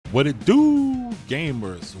What it do,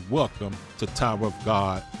 gamers? Welcome to Tower of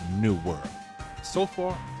God New World. So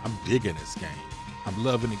far, I'm digging this game. I'm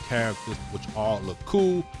loving the characters, which all look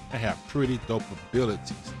cool and have pretty dope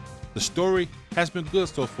abilities. The story has been good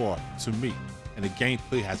so far to me, and the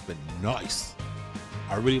gameplay has been nice.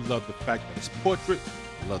 I really love the fact that it's portrait.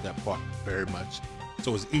 I love that part very much.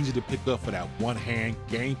 So it's easy to pick up for that one-hand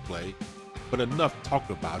gameplay. But enough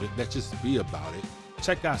talking about it, let's just be about it.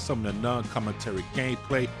 Check out some of the non-commentary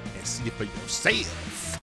gameplay and see it for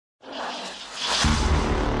yourself.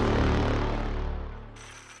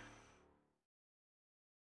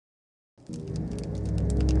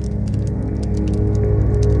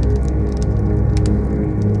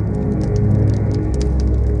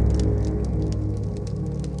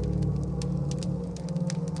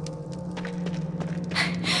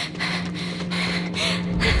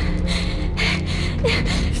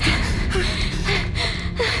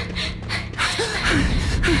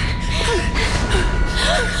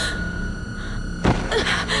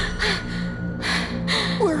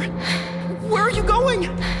 Where are you going?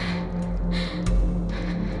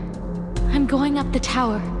 I'm going up the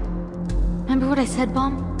tower. Remember what I said,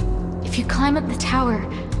 Bomb? If you climb up the tower,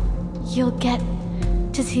 you'll get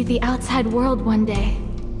to see the outside world one day.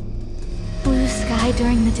 Blue sky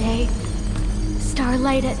during the day,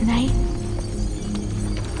 starlight at night.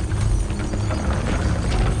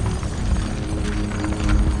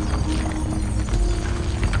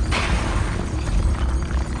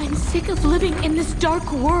 I'm sick of living in this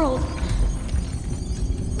dark world.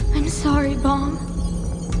 I'm sorry, Bomb.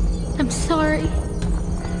 I'm sorry.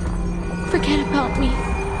 Forget about me.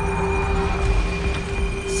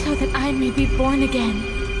 So that I may be born again.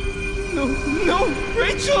 No,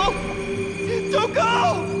 Rachel! Don't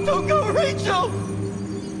go! Don't go, Rachel!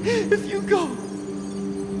 If you go,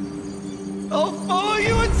 I'll follow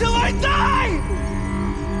you until I die!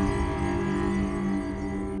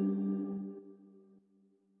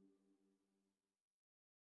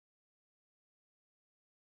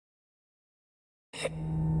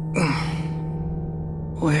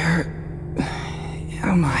 Where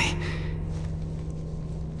am I?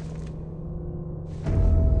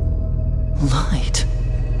 Light.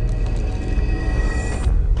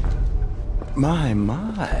 My.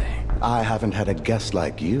 I haven't had a guest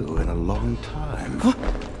like you in a long time.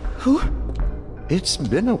 Who? It's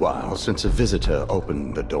been a while since a visitor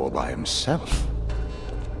opened the door by himself.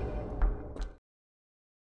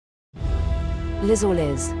 Les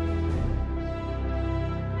Liz.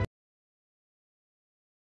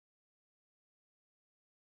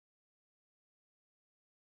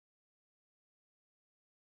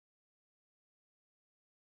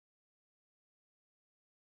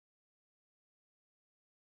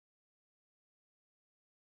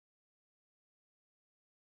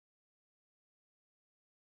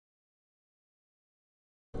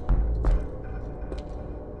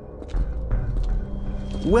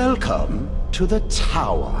 Welcome to the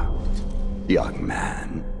tower, young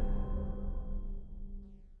man.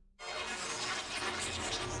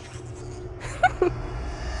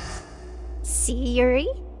 See, Yuri?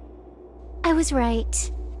 I was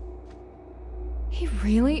right. He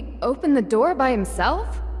really opened the door by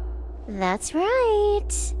himself? That's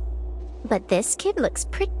right. But this kid looks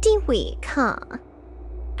pretty weak, huh?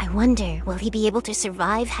 I wonder, will he be able to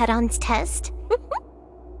survive Hadon's test?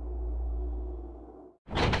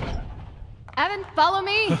 Evan, follow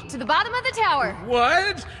me to the bottom of the tower.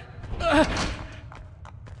 What?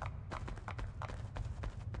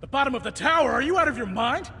 The bottom of the tower? Are you out of your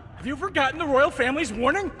mind? Have you forgotten the royal family's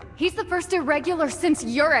warning? He's the first irregular since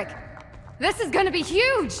Yurik. This is gonna be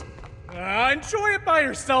huge. Enjoy it by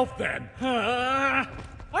yourself then.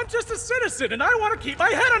 I'm just a citizen and I want to keep my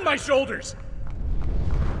head on my shoulders.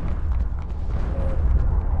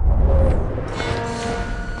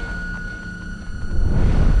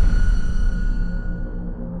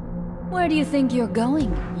 Where do you think you're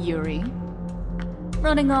going, Yuri?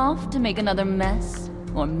 Running off to make another mess?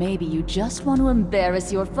 Or maybe you just want to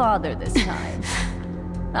embarrass your father this time?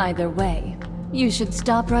 Either way, you should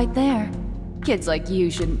stop right there. Kids like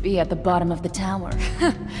you shouldn't be at the bottom of the tower.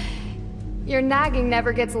 Your nagging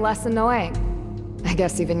never gets less annoying. I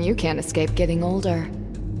guess even you can't escape getting older.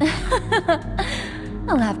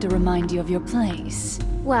 I'll have to remind you of your place.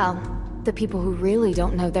 Well, the people who really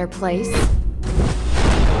don't know their place.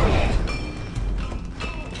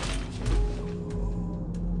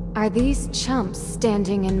 Are these chumps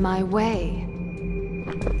standing in my way?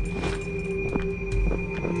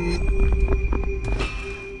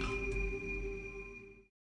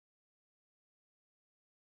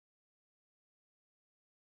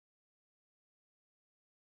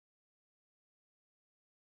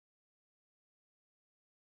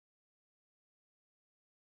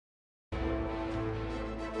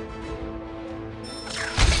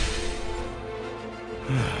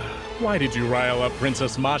 Why did you rile up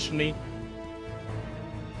Princess Machini?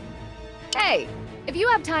 Hey, if you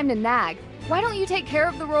have time to nag, why don't you take care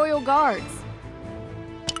of the royal guards?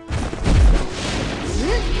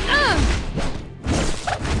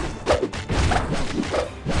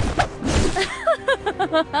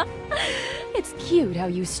 It's cute how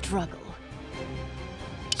you struggle.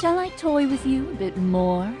 Shall I toy with you a bit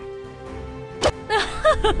more?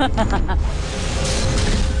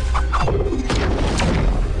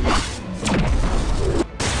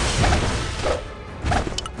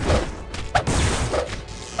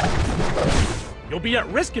 You'll be at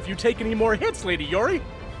risk if you take any more hits, Lady Yori.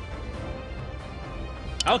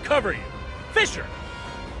 I'll cover you. Fisher!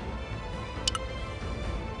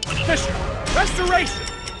 Fisher! Restoration!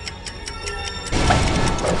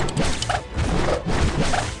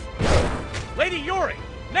 Lady Yori,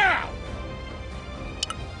 now!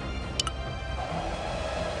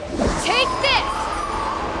 Take this!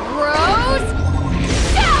 Rose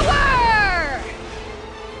Tower!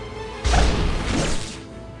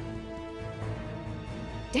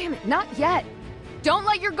 Damn it, not yet. Don't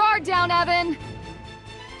let your guard down, Evan.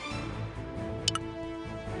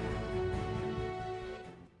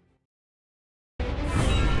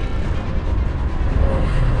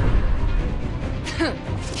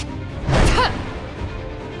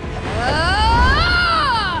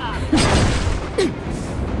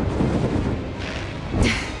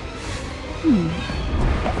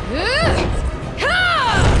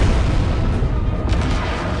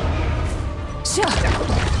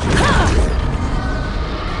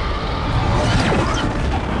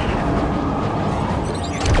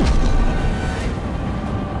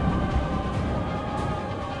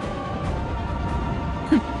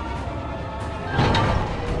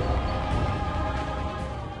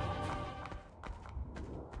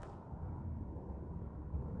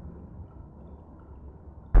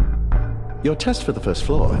 Your test for the first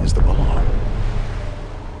floor is the ball.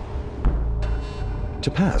 To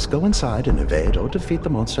pass, go inside and evade or defeat the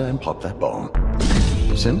monster and pop that ball.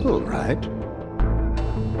 Simple, right?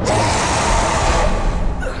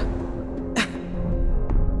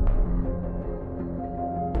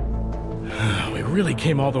 We really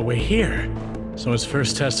came all the way here. So his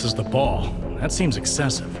first test is the ball. That seems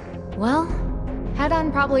excessive. Well,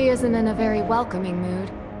 Hedon probably isn't in a very welcoming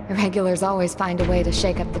mood. Irregulars always find a way to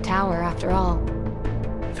shake up the tower, after all.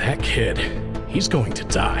 That kid, he's going to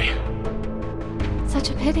die. Such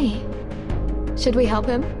a pity. Should we help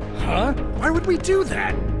him? Huh? Why would we do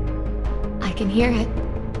that? I can hear it.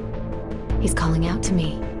 He's calling out to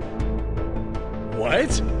me.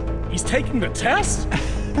 What? He's taking the test?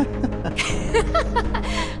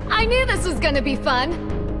 I knew this was gonna be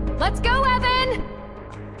fun. Let's go, Evan!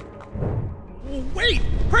 Wait!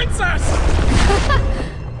 Princess!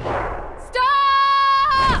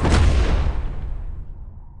 Stop!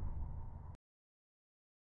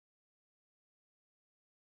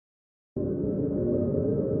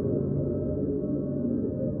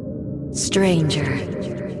 Stranger.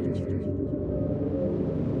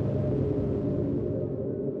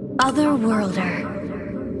 Otherworlder.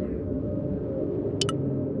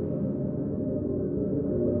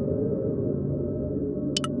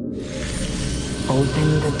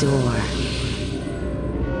 Open the door.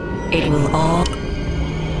 It will all...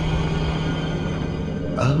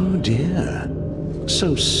 Oh dear.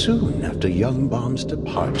 So soon after young Bomb's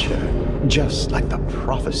departure, just like the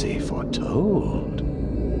prophecy foretold.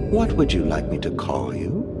 What would you like me to call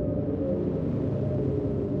you?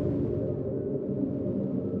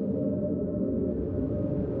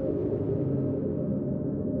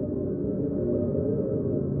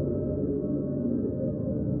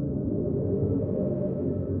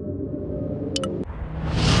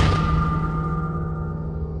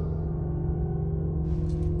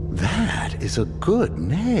 Is a good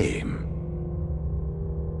name.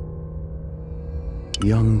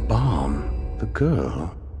 Young Bomb, the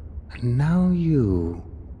girl, and now you.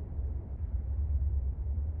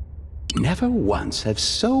 Never once have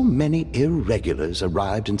so many irregulars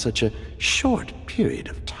arrived in such a short period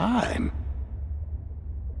of time.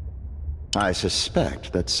 I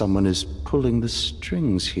suspect that someone is pulling the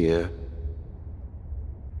strings here.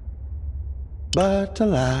 But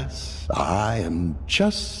alas, I am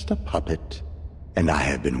just a puppet, and I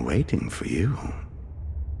have been waiting for you.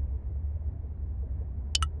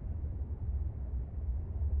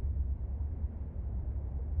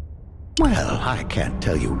 Well, I can't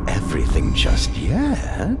tell you everything just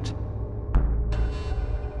yet.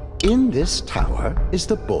 In this tower is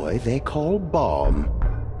the boy they call Bomb.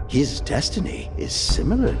 His destiny is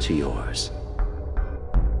similar to yours.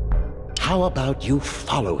 how about you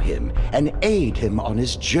follow him and aid him on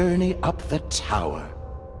his journey up the tower?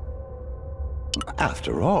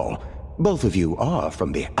 After all, both of you are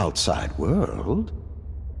from the outside world.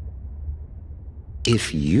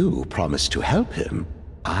 If you promise to help him,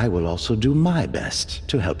 I will also do my best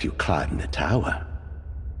to help you climb the tower.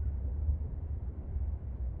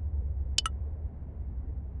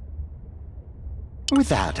 With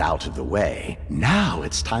that out of the way, now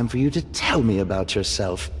it's time for you to tell me about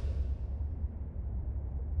yourself.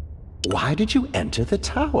 Why did you enter the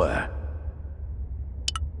tower?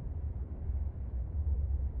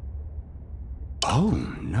 Oh,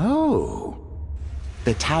 no.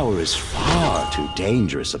 The tower is far too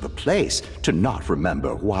dangerous of a place to not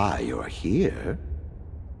remember why you're here.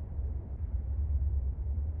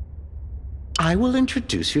 I will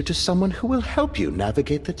introduce you to someone who will help you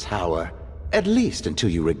navigate the tower, at least until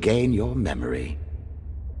you regain your memory.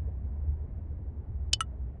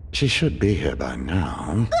 She should be here by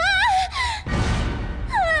now.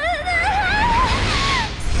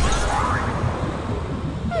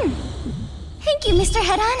 Thank you, Mr.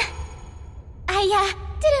 Head-On. I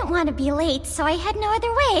didn't want to be late, so I had no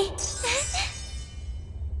other way.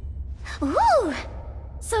 Ooh!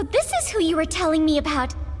 So this is who you were telling me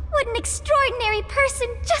about. What an extraordinary person,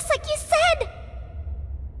 just like you said!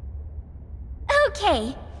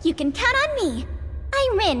 Okay, you can count on me.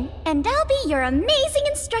 I'm Rin, and I'll be your amazing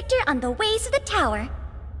instructor on the ways of the tower.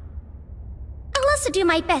 I'll also do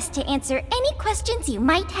my best to answer any questions you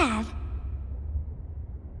might have.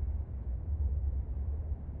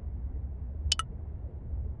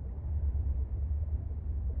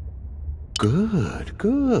 Good,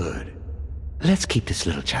 good. Let's keep this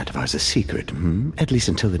little chat of ours a secret, at least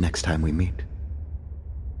until the next time we meet.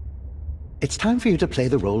 It's time for you to play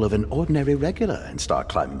the role of an ordinary regular and start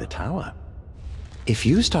climbing the tower. If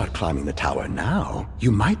you start climbing the tower now, you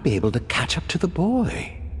might be able to catch up to the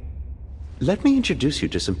boy. Let me introduce you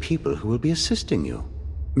to some people who will be assisting you.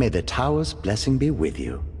 May the tower's blessing be with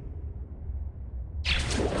you.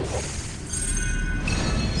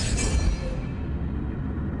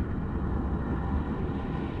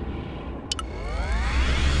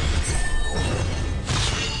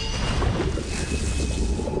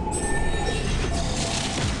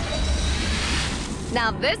 Now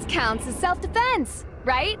this counts as self-defense,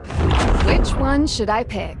 right? Which one should I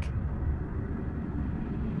pick?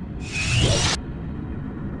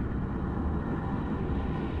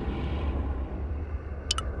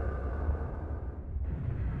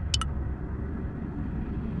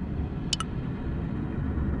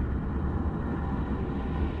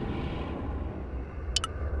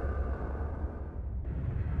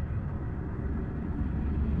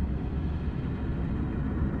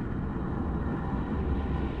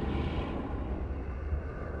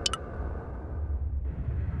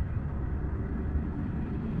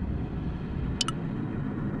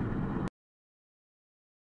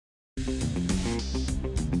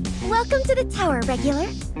 Welcome to the tower, regular.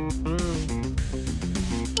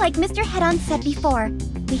 Like Mr. Head-On said before,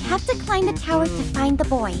 we have to climb the tower to find the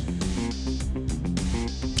boy.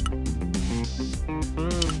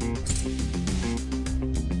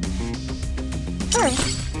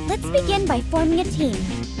 First, let's begin by forming a team.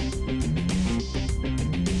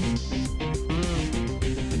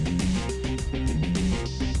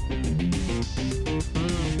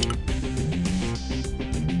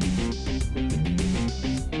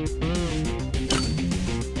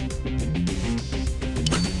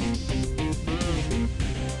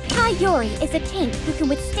 Yori is a tank who can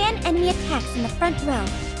withstand enemy attacks in the front row.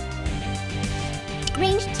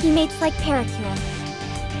 Ranged teammates like Paracure.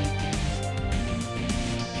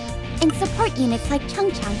 And support units like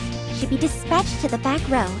Chung Chung should be dispatched to the back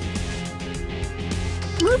row.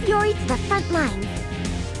 Move Yori to the front line.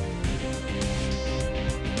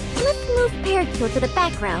 Let's move Paracure to the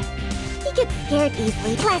back row. He gets scared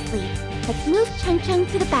easily. Lastly, let's move Chung Chung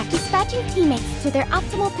to the back. Dispatching teammates to their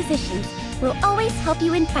optimal positions will always help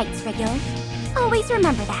you in fights, regular. Always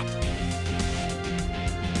remember that.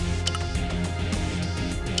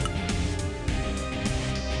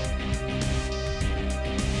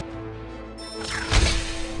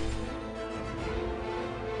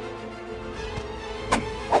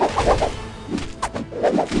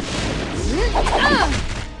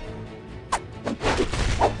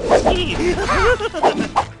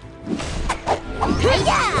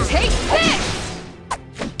 Take this!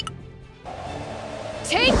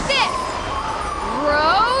 Take this!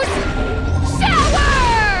 Rose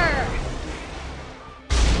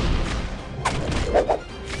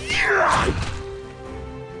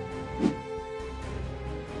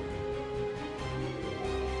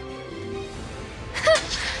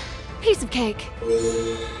Piece of cake.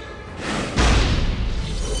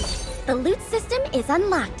 The loot system is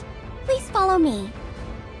unlocked. Please follow me.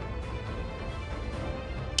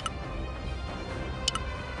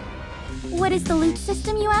 What is the loot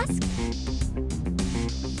system, you ask?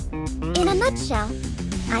 In a nutshell,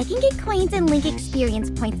 I can get coins and link experience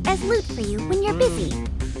points as loot for you when you're busy.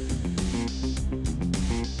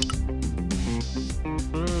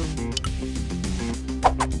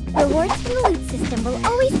 Rewards from the loot system will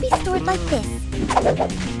always be stored like this.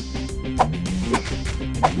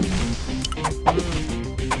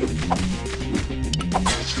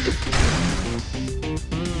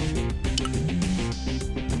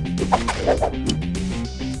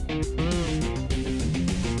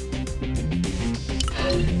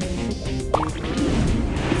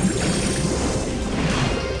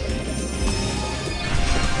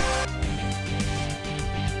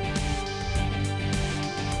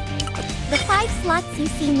 The 5 slots you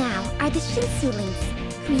see now are the Shinsu links,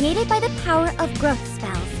 created by the power of growth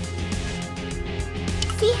spells.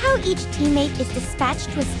 See how each teammate is dispatched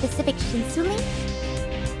to a specific Shinsu link?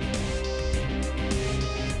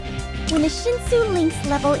 When a Shinsu link's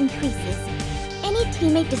level increases, any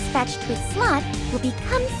teammate dispatched to its slot will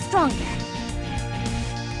become stronger.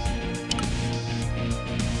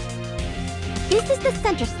 This is the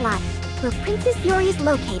center slot, where Princess Yuri is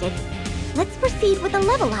located. Let's proceed with the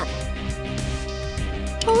level up.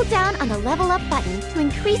 Hold down on the level up button to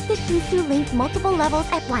increase the Shinsu link multiple levels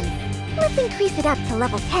at once. Let's increase it up to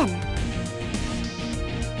level 10.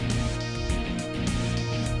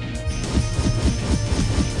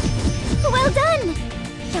 Well done!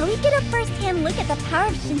 Shall we get a first-hand look at the power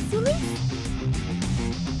of Shinsu links?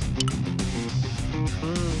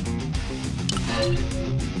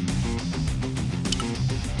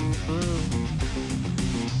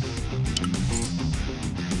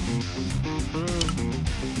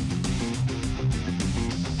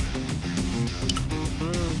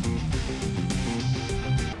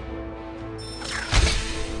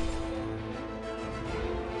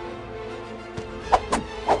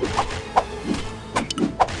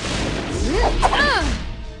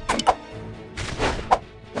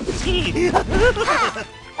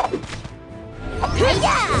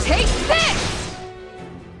 Take this!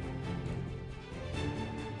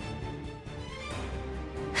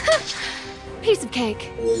 Piece of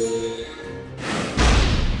cake.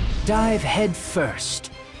 Dive head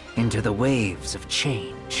first into the waves of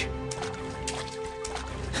change.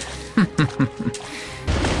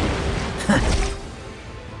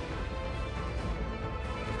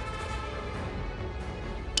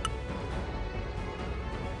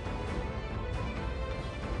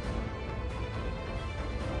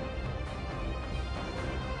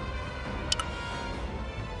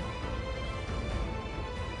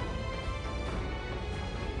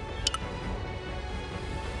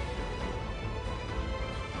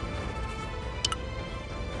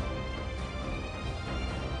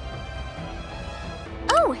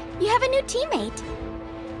 Oh, you have a new teammate.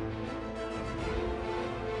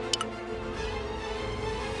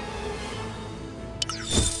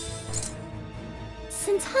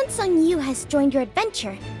 Since Han Sung-yu has joined your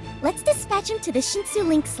adventure, let's dispatch him to the Shinsu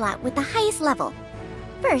Link slot with the highest level.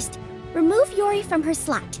 First, remove Yuri from her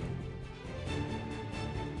slot.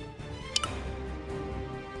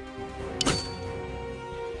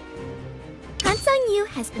 Han Sung-yu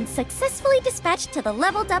has been successfully dispatched to the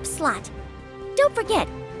leveled up slot. Don't forget,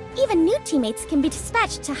 even new teammates can be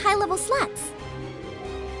dispatched to high-level slots.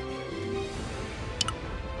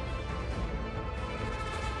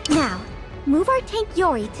 Now, move our tank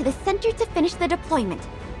Yuri to the center to finish the deployment.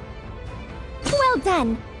 Well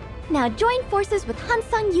done! Now join forces with Han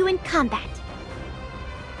Sung-yu in combat.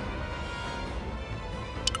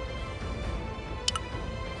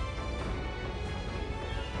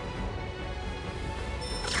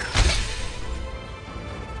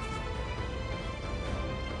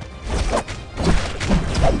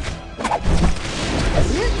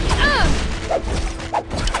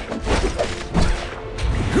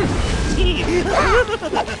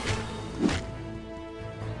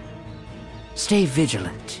 Stay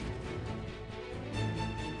vigilant.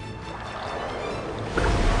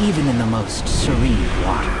 Even in the most serene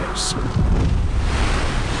waters.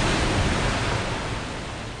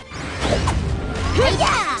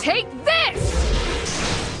 Take this!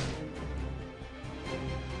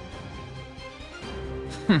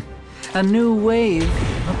 A new wave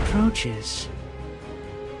approaches.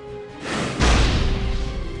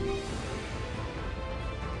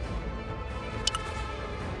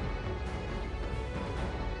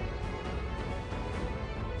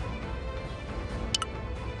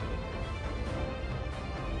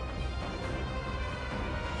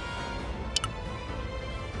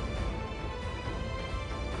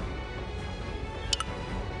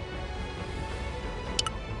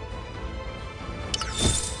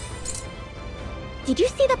 Did you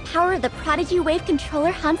see the power of the Prodigy Wave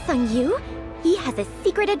controller Han Sung-yu? He has a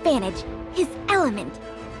secret advantage, his element.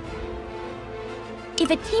 If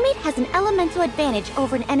a teammate has an elemental advantage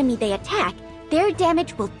over an enemy they attack, their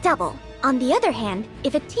damage will double. On the other hand,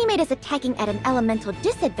 if a teammate is attacking at an elemental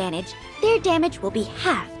disadvantage, their damage will be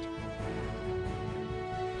halved.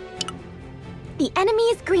 The enemy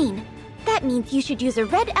is green. That means you should use a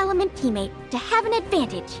red element teammate to have an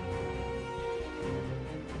advantage.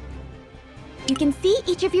 You can see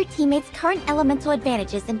each of your teammates' current elemental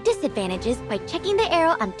advantages and disadvantages by checking the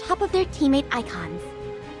arrow on top of their teammate icons.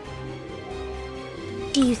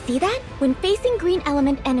 Do you see that? When facing green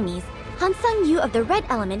element enemies, Han Sung-yu of the red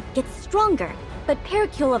element gets stronger, but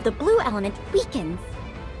Pericule of the blue element weakens.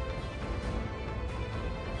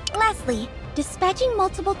 Lastly, dispatching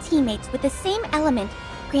multiple teammates with the same element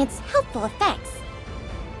grants helpful effects.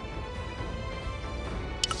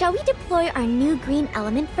 Shall we deploy our new green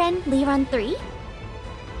element friend, Liron 3?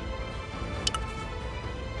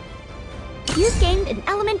 You've gained an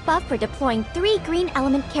element buff for deploying 3 green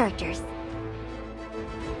element characters.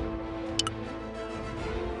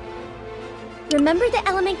 Remember the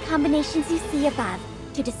element combinations you see above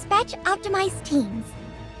to dispatch optimized teams.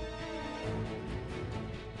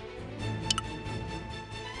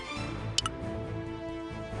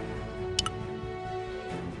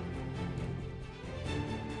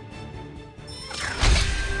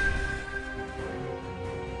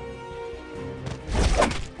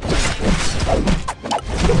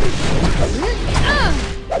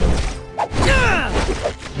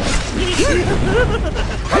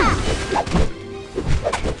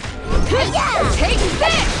 Take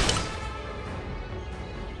this!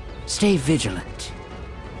 Stay vigilant.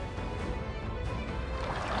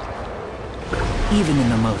 Even in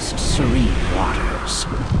the most serene waters.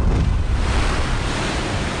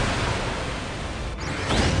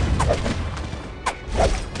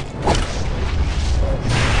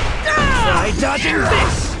 Try dodging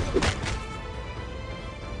this!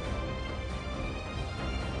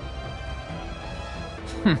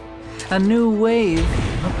 A new wave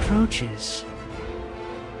approaches.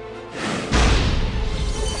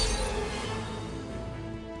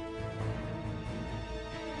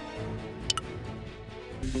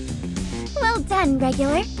 Well done,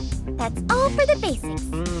 Regular. That's all for the basics.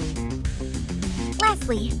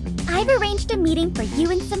 Lastly, I've arranged a meeting for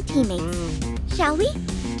you and some teammates. Shall we?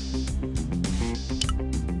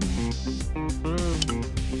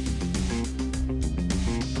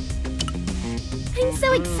 I'm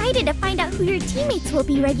so excited to find out who your teammates will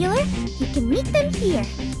be, Regular. You can meet them here.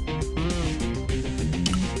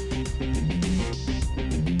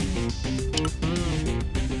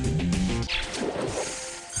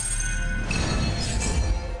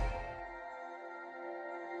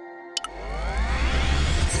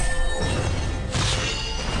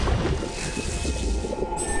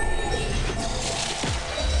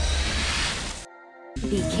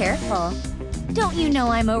 Be careful. Don't you know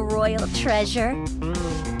I'm a royal treasure?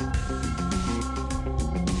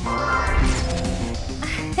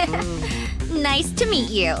 Nice to meet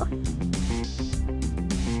you.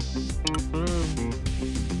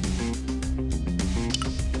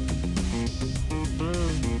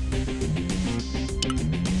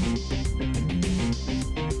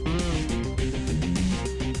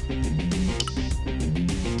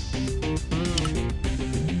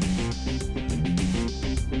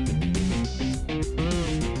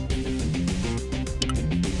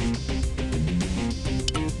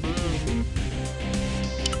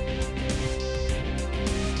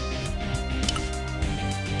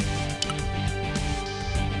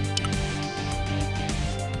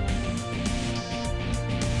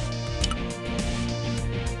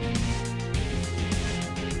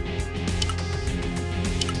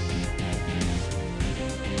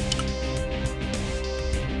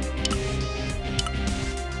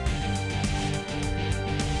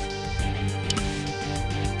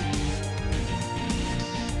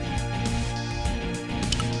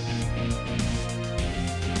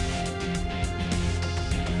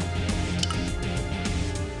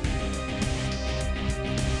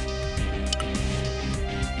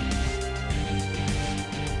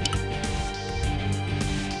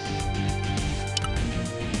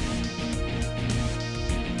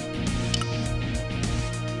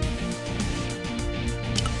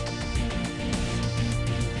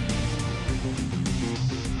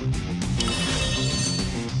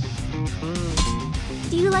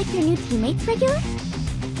 Do you like your new teammates, Regular?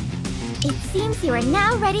 It seems you are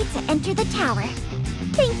now ready to enter the tower.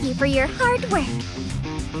 Thank you for your hard work.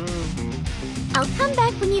 I'll come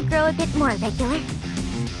back when you grow a bit more, Regular.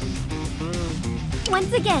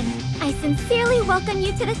 Once again, I sincerely welcome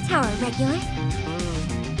you to the tower, Regular.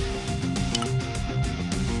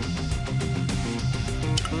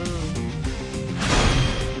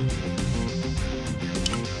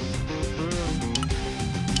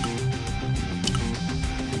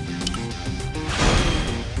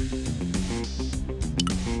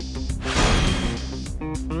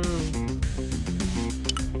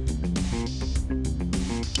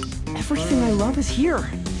 Everything I love is here.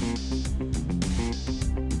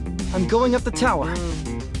 I'm going up the tower.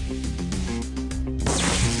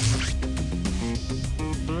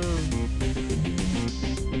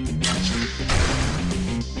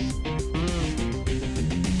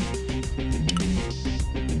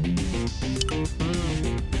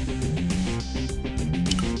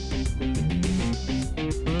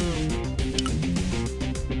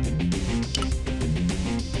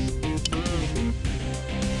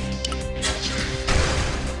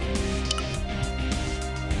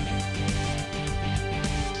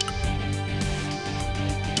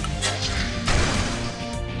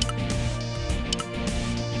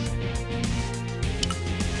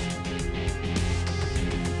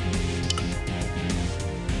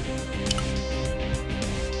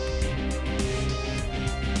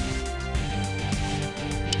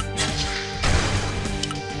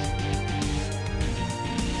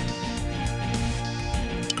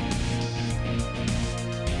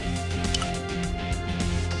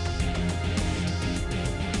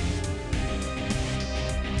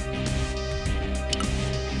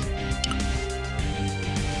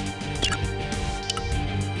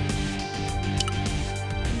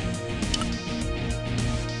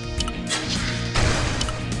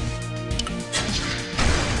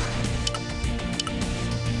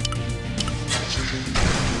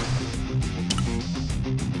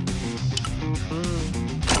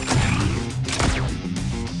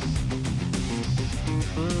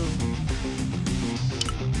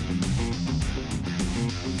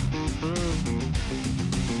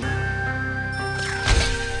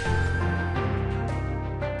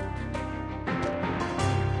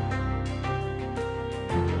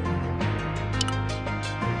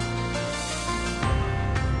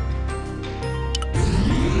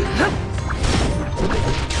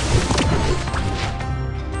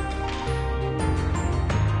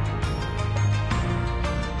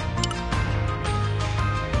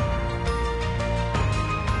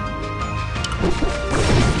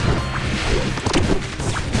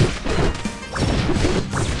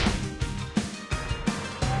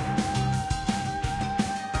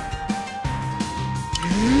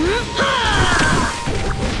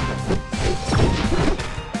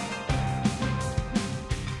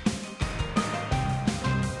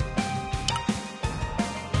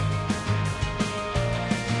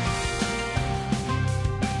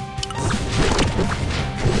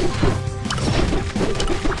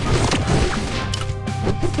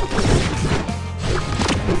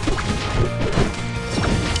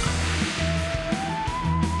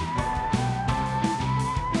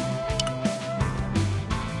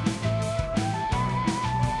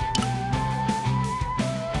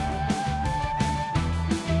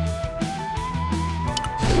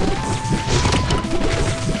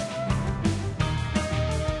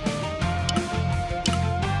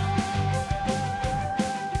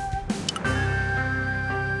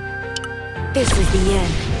 This is the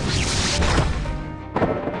end.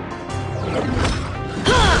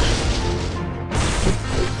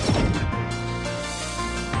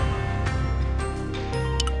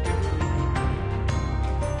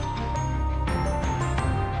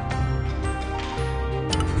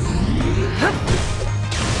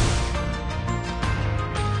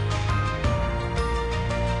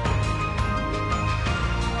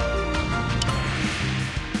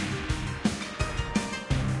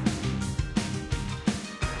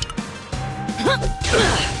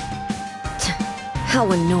 How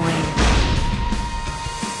annoying.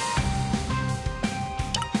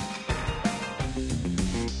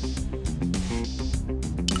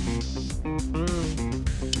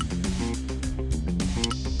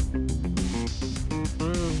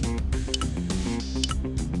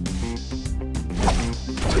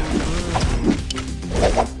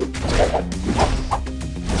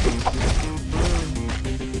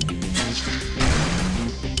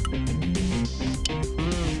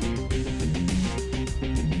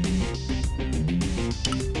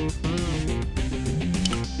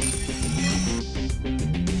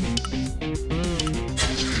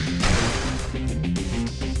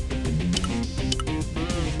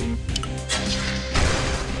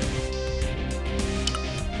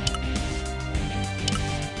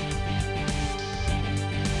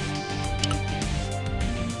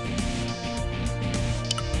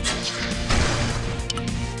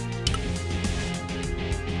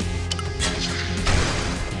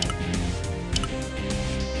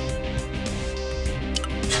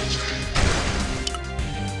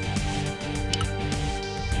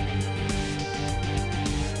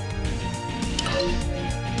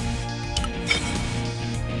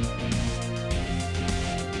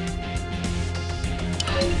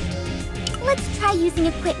 let's try using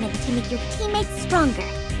equipment to make your teammates stronger.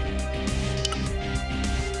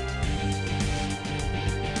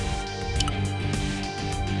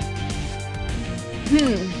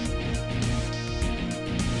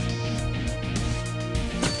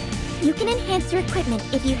 You can enhance your equipment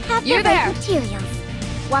if you have the right materials.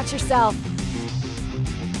 Watch yourself.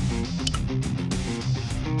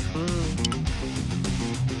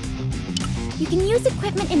 You can use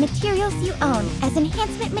equipment and materials you own as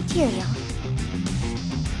enhancement material.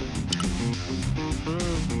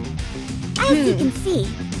 As you can see,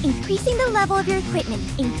 increasing the level of your equipment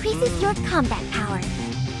increases your combat power.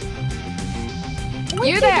 Once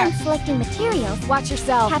you're done selecting materials, Watch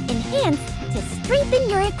yourself. tap Enhance to strengthen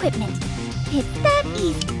your equipment. It's that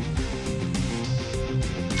easy.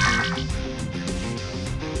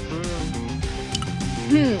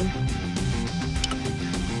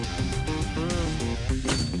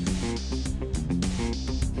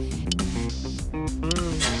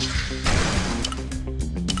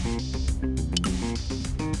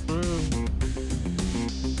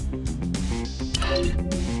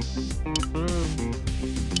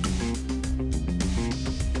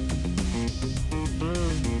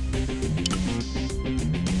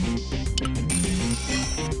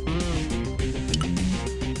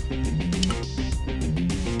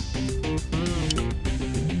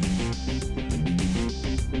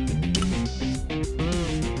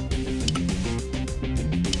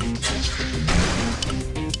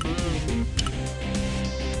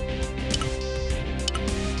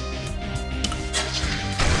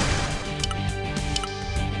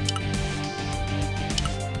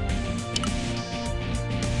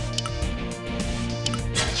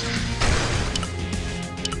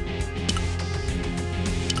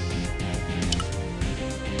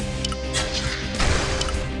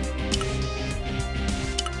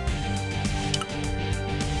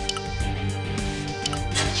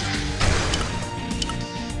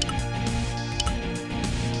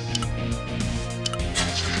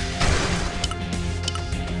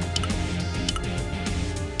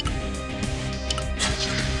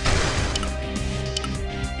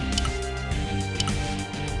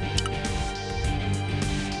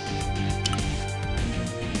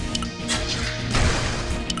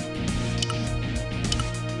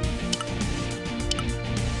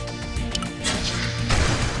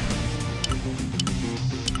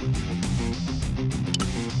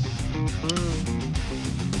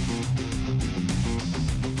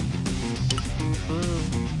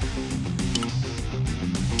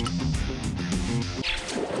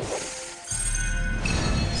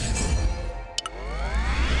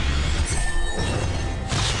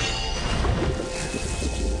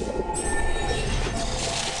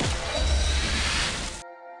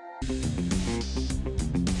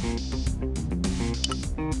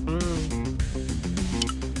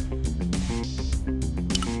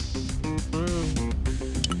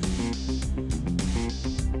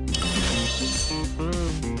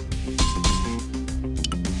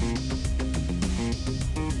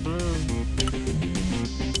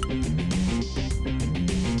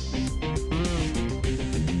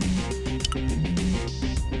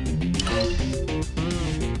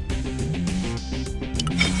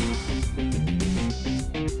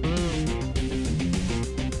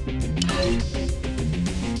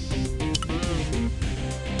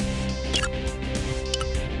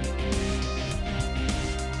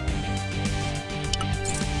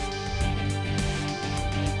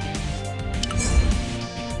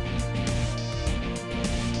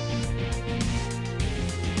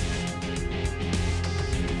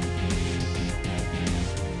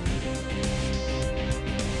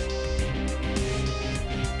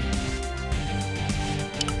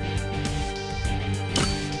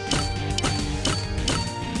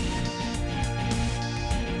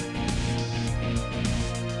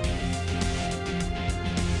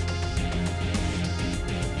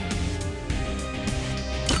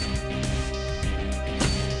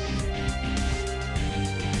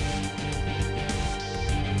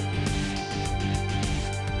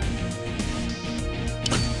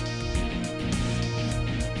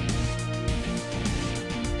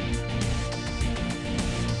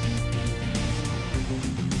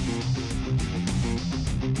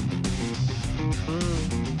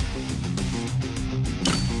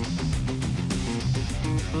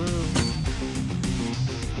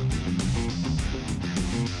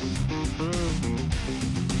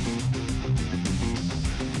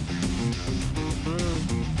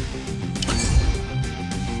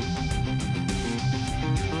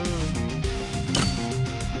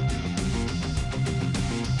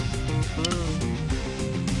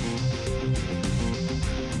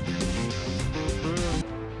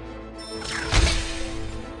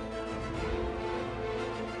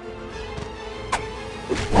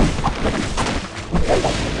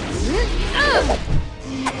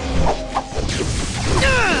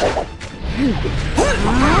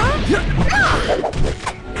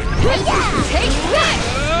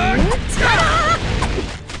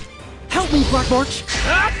 Black March!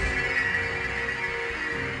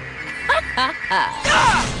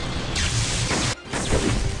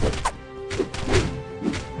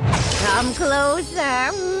 Come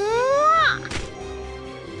closer.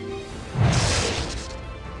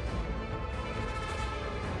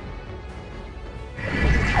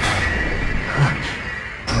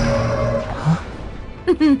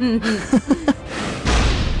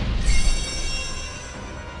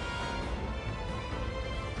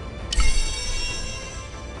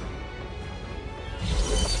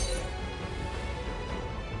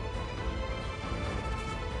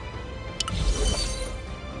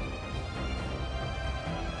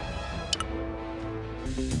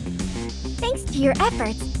 Thanks to your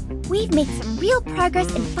efforts, we've made some real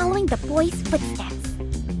progress in following the boy's footsteps.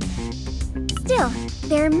 Still,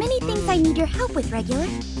 there are many things I need your help with, Regular.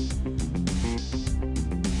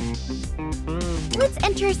 Let's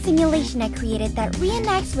enter a simulation I created that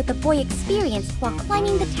reenacts what the boy experienced while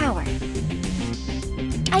climbing the tower.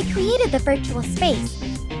 I created the virtual space,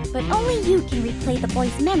 but only you can replay the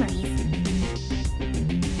boy's memories.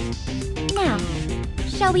 Now,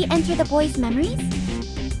 shall we enter the boy's memories?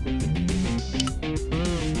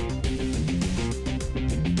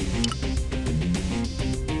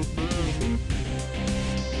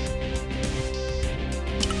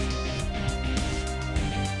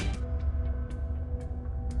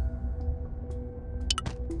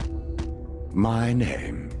 My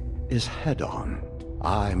name is Hedon.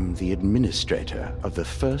 I'm the administrator of the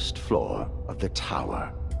first floor of the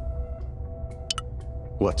tower.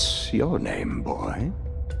 What's your name, boy?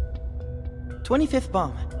 25th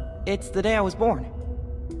bomb. It's the day I was born.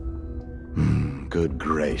 Good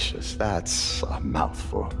gracious, that's a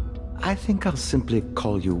mouthful. I think I'll simply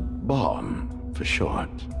call you Bomb for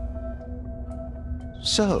short.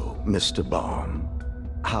 So, Mr. Bomb,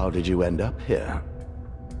 how did you end up here?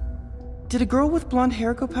 Did a girl with blonde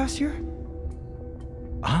hair go past here?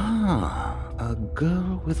 Ah, a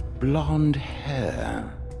girl with blonde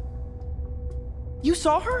hair. You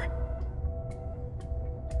saw her?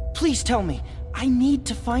 Please tell me. I need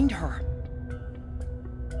to find her.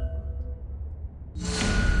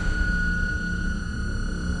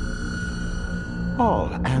 All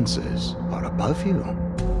answers are above you.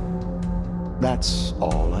 That's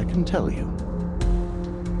all I can tell you.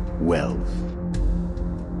 Wealth,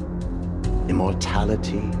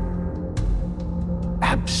 immortality,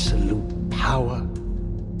 absolute power,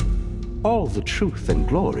 all the truth and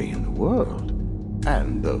glory in the world,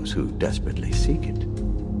 and those who desperately seek it.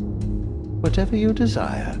 Whatever you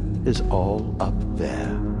desire is all up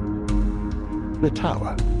there. The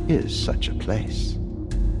tower is such a place.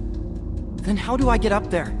 Then how do I get up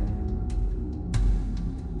there?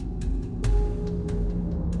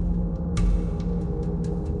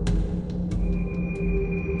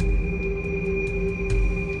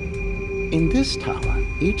 In this tower,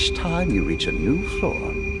 each time you reach a new floor,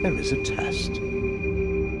 there is a test.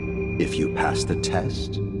 If you pass the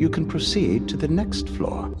test, you can proceed to the next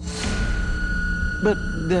floor. But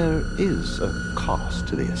there is a cost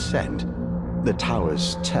to the ascent. The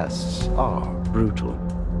tower's tests are brutal.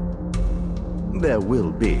 There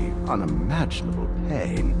will be unimaginable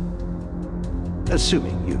pain,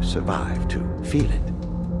 assuming you survive to feel it.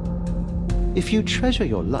 If you treasure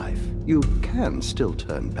your life, you can still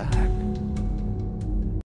turn back.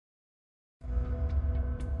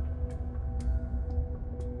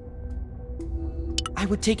 I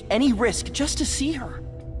would take any risk just to see her.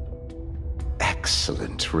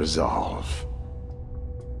 Excellent resolve.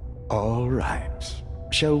 All right.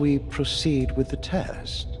 Shall we proceed with the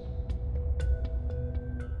test?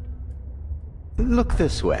 Look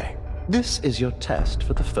this way. This is your test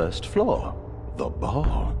for the first floor, the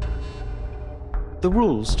ball. The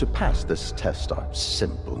rules to pass this test are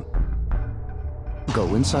simple.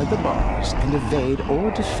 Go inside the bars and evade or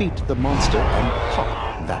defeat the monster and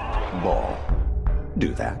pop that ball.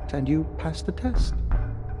 Do that and you pass the test.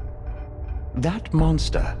 That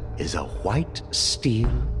monster is a white steel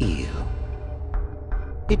eel.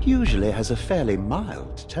 It usually has a fairly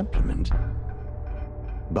mild temperament.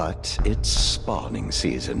 But it's spawning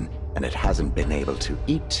season, and it hasn't been able to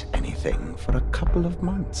eat anything for a couple of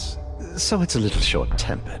months. So it's a little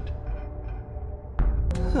short-tempered.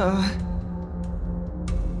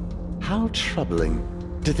 How troubling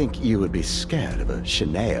to think you would be scared of a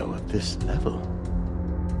Shineo at this level.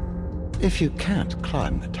 If you can't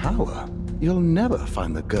climb the tower, you'll never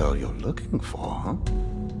find the girl you're looking for, huh?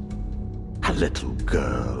 A little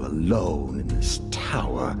girl alone in this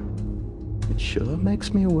tower. It sure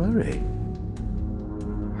makes me worry.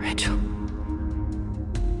 Rachel.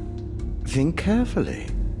 Think carefully.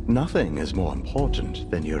 Nothing is more important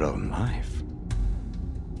than your own life.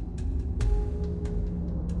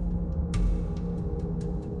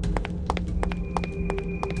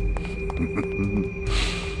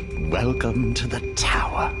 Welcome to the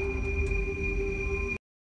tower.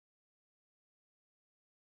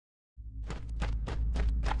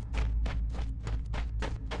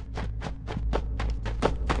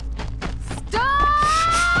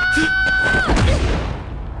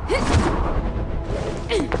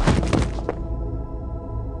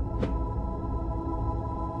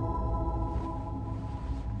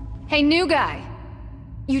 Hey, new guy.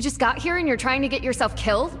 You just got here and you're trying to get yourself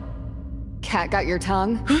killed? Cat got your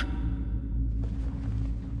tongue?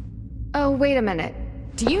 Oh, wait a minute.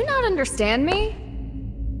 Do you not understand me?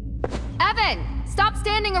 Evan! Stop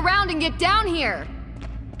standing around and get down here!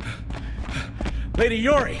 Lady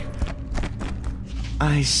Yori!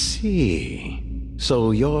 I see.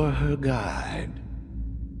 So you're her guide.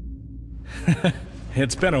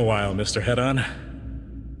 It's been a while, Mr. Head-On.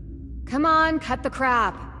 Come on, cut the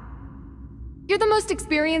crap. You're the most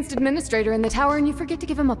experienced administrator in the tower and you forget to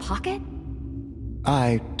give him a pocket?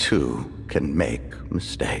 I, too, can make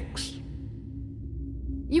mistakes.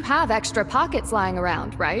 You have extra pockets lying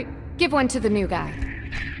around, right? Give one to the new guy.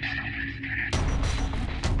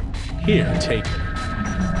 Here, take it.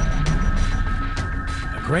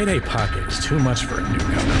 A grade A pocket is too much for a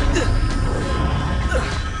newcomer.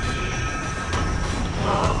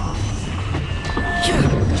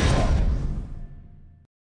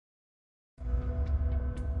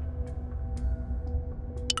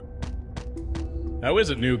 How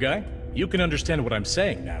is it, new guy? You can understand what I'm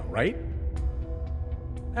saying now, right?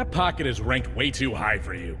 That pocket is ranked way too high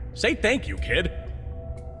for you. Say thank you, kid.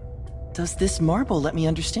 Does this marble let me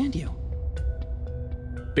understand you?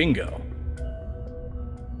 Bingo.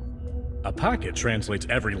 A pocket translates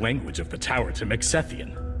every language of the tower to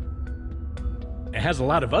Mixethian. It has a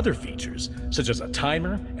lot of other features, such as a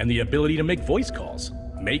timer and the ability to make voice calls.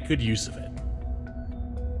 Make good use of it.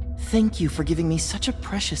 Thank you for giving me such a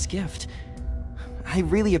precious gift. I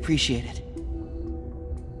really appreciate it.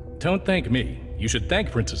 Don't thank me. You should thank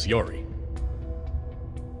Princess Yori.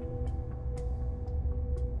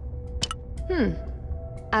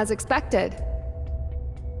 As expected.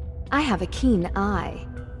 I have a keen eye.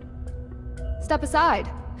 Step aside.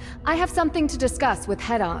 I have something to discuss with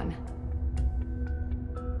Head-On.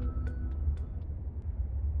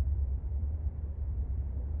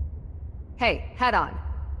 Hey, Head-On.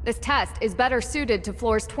 This test is better suited to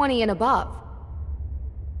floors 20 and above.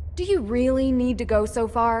 Do you really need to go so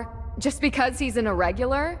far? Just because he's an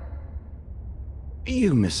irregular?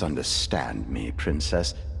 You misunderstand me,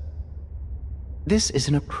 Princess. This is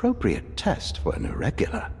an appropriate test for an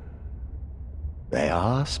irregular. They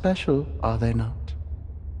are special, are they not?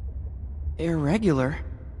 Irregular?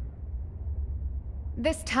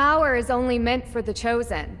 This tower is only meant for the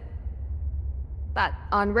chosen. But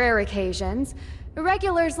on rare occasions,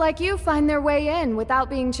 irregulars like you find their way in without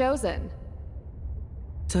being chosen.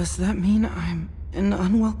 Does that mean I'm an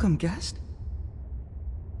unwelcome guest?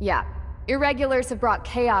 Yeah. Irregulars have brought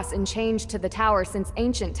chaos and change to the tower since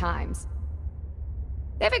ancient times.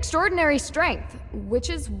 They have extraordinary strength, which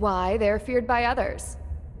is why they're feared by others.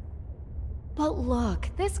 But look,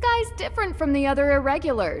 this guy's different from the other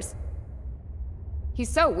irregulars. He's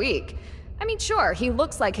so weak. I mean, sure, he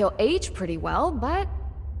looks like he'll age pretty well, but...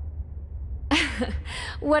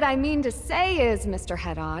 What I mean to say is, Mr.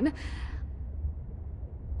 Head-On,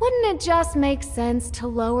 wouldn't it just make sense to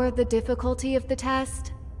lower the difficulty of the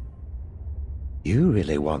test? You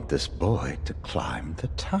really want this boy to climb the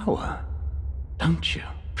tower, don't you,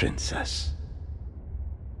 Princess?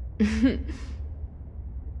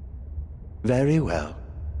 Very well.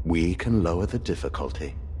 We can lower the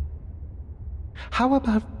difficulty. How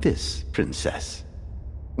about this, Princess?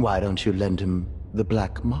 Why don't you lend him the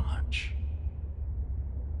Black March?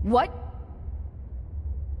 What?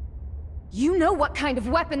 You know what kind of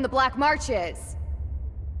weapon the Black March is!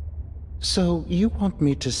 So you want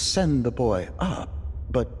me to send the boy up,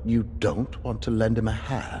 but you don't want to lend him a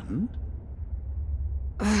hand?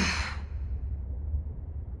 Oh,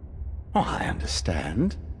 I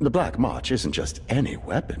understand. The Black March isn't just any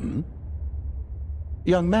weapon.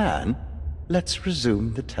 Young man, let's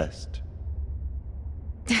resume the test.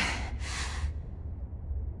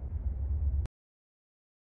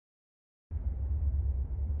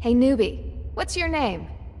 Hey, newbie. What's your name?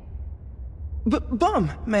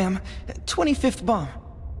 Bum, ma'am. 25th Bum.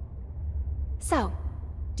 So,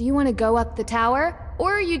 do you want to go up the tower,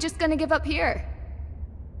 or are you just gonna give up here?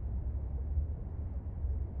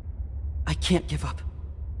 I can't give up.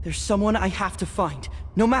 There's someone I have to find,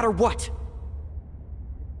 no matter what.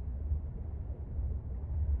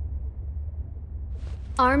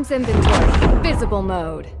 Arms inventory, visible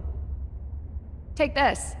mode. Take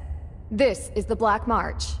this. This is the Black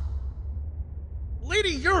March.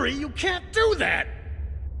 Lady Yuri, you can't do that!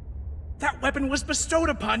 That weapon was bestowed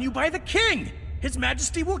upon you by the king! His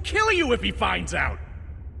Majesty will kill you if he finds out!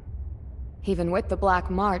 Even with the Black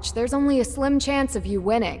March, there's only a slim chance of you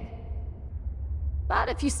winning. But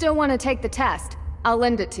if you still want to take the test, I'll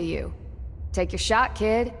lend it to you. Take your shot,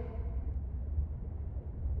 kid.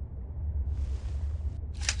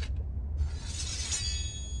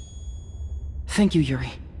 Thank you,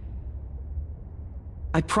 Yuri.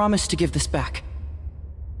 I promise to give this back.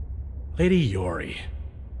 Lady Yuri,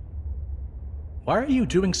 why are you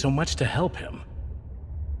doing so much to help him?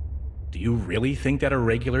 Do you really think that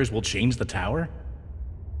irregulars will change the tower?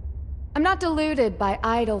 I'm not deluded by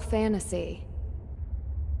idle fantasy.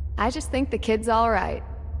 I just think the kid's all right.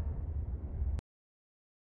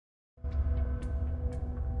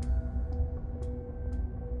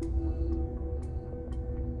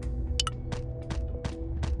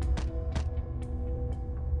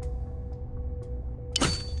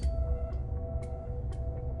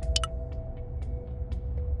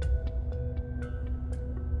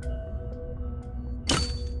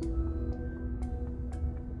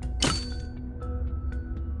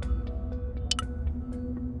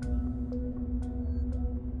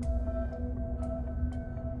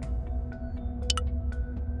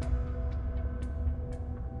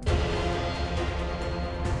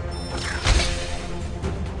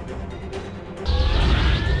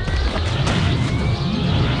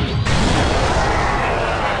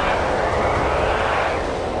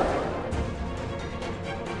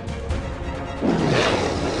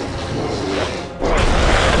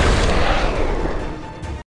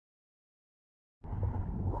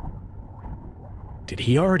 Did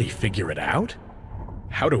he already figure it out?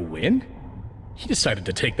 How to win? He decided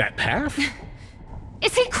to take that path?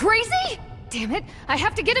 Is he crazy? Damn it, I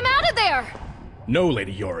have to get him out of there! No,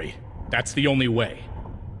 Lady Yuri. That's the only way.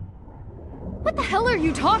 What the hell are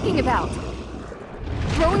you talking about?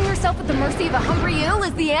 Throwing yourself at the mercy of a hungry eel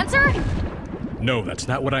is the answer? No, that's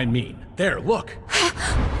not what I mean. There, look!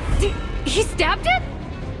 He stabbed it?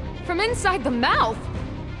 From inside the mouth?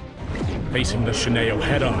 Facing the Shineo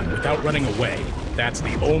head-on without running away, that's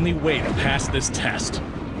the only way to pass this test.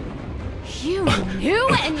 You knew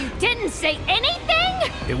and you didn't say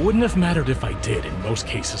anything? It wouldn't have mattered if I did in most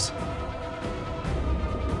cases.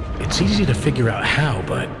 It's easy to figure out how,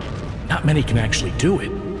 but not many can actually do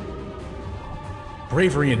it.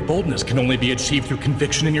 Bravery and boldness can only be achieved through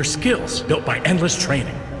conviction in your skills, built by endless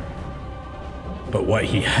training. But what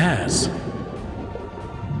he has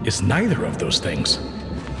is neither of those things.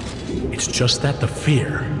 It's just that the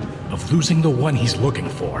fear of losing the one he's looking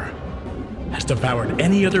for has devoured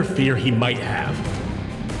any other fear he might have.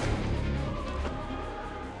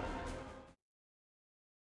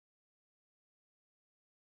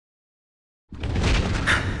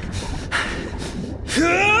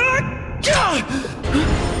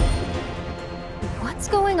 What's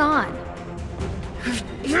going on?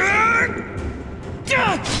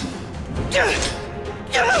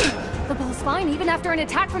 The ball's fine even after an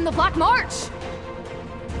attack from the Black March.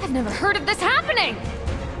 I've never heard of this happening.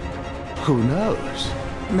 Who knows?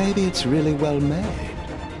 Maybe it's really well made.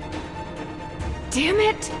 Damn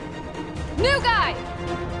it! New guy!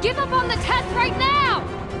 Give up on the test right now!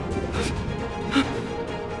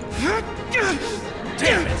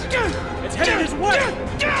 Damn it! It's headed his way!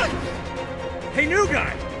 Hey, new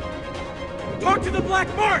guy! Talk to the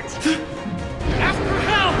Black March! Ask for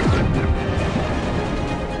help!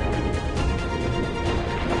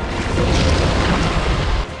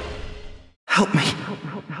 Help me.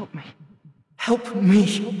 Help me. Help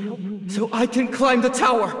me. So I can climb the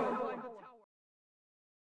tower.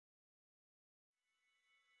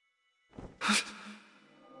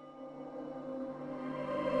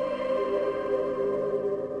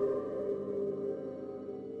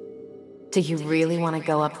 Do you really want to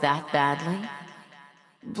go up that badly?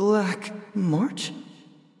 Black March?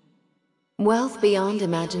 Wealth beyond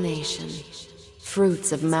imagination,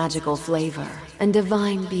 fruits of magical flavor, and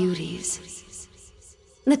divine beauties.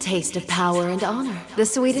 The taste of power and honor, the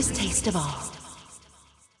sweetest taste of all.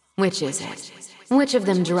 Which is it? Which of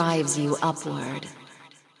them drives you upward?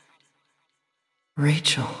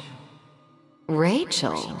 Rachel.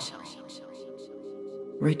 Rachel?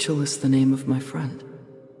 Rachel is the name of my friend.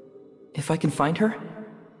 If I can find her,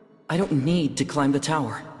 I don't need to climb the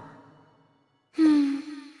tower.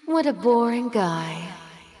 What a boring guy.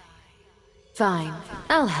 Fine,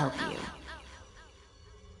 I'll help you.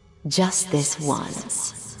 Just this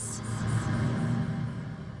once.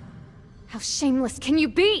 How shameless can you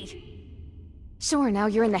be? Sure, now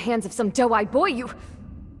you're in the hands of some doe-eyed boy, you...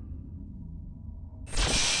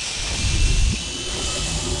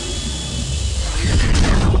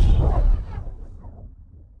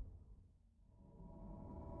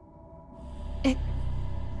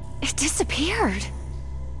 disappeared.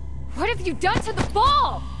 What have you done to the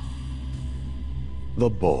ball? The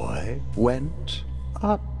boy went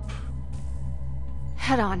up.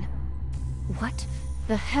 Head on. What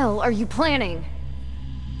the hell are you planning?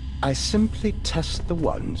 I simply test the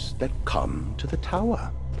ones that come to the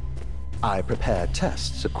tower. I prepare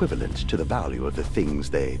tests equivalent to the value of the things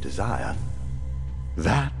they desire.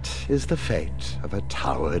 That is the fate of a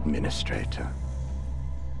tower administrator.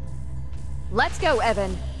 Let's go,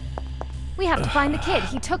 Evan. We have to find the kid.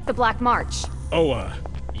 He took the Black March. Oh,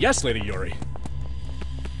 yes, Lady Yuri.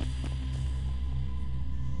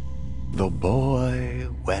 The boy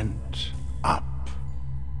went up.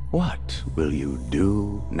 What will you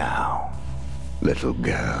do now, little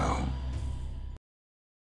girl?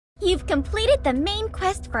 You've completed the main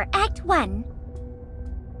quest for Act 1.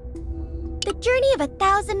 The journey of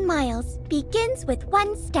 1,000 miles begins with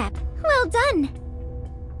one step. Well done!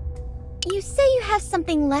 You say you have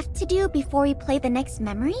something left to do before we play the next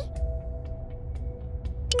memory?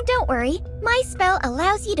 Don't worry, my spell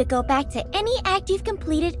allows you to go back to any act you've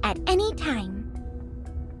completed at any time.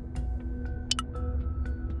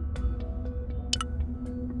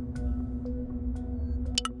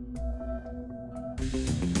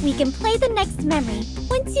 We can play the next memory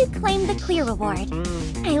once you claim the clear reward.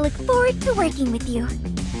 I look forward to working with you.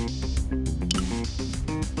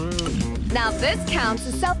 Now this counts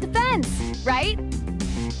as self-defense, right?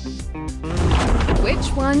 Which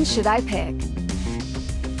one should I pick?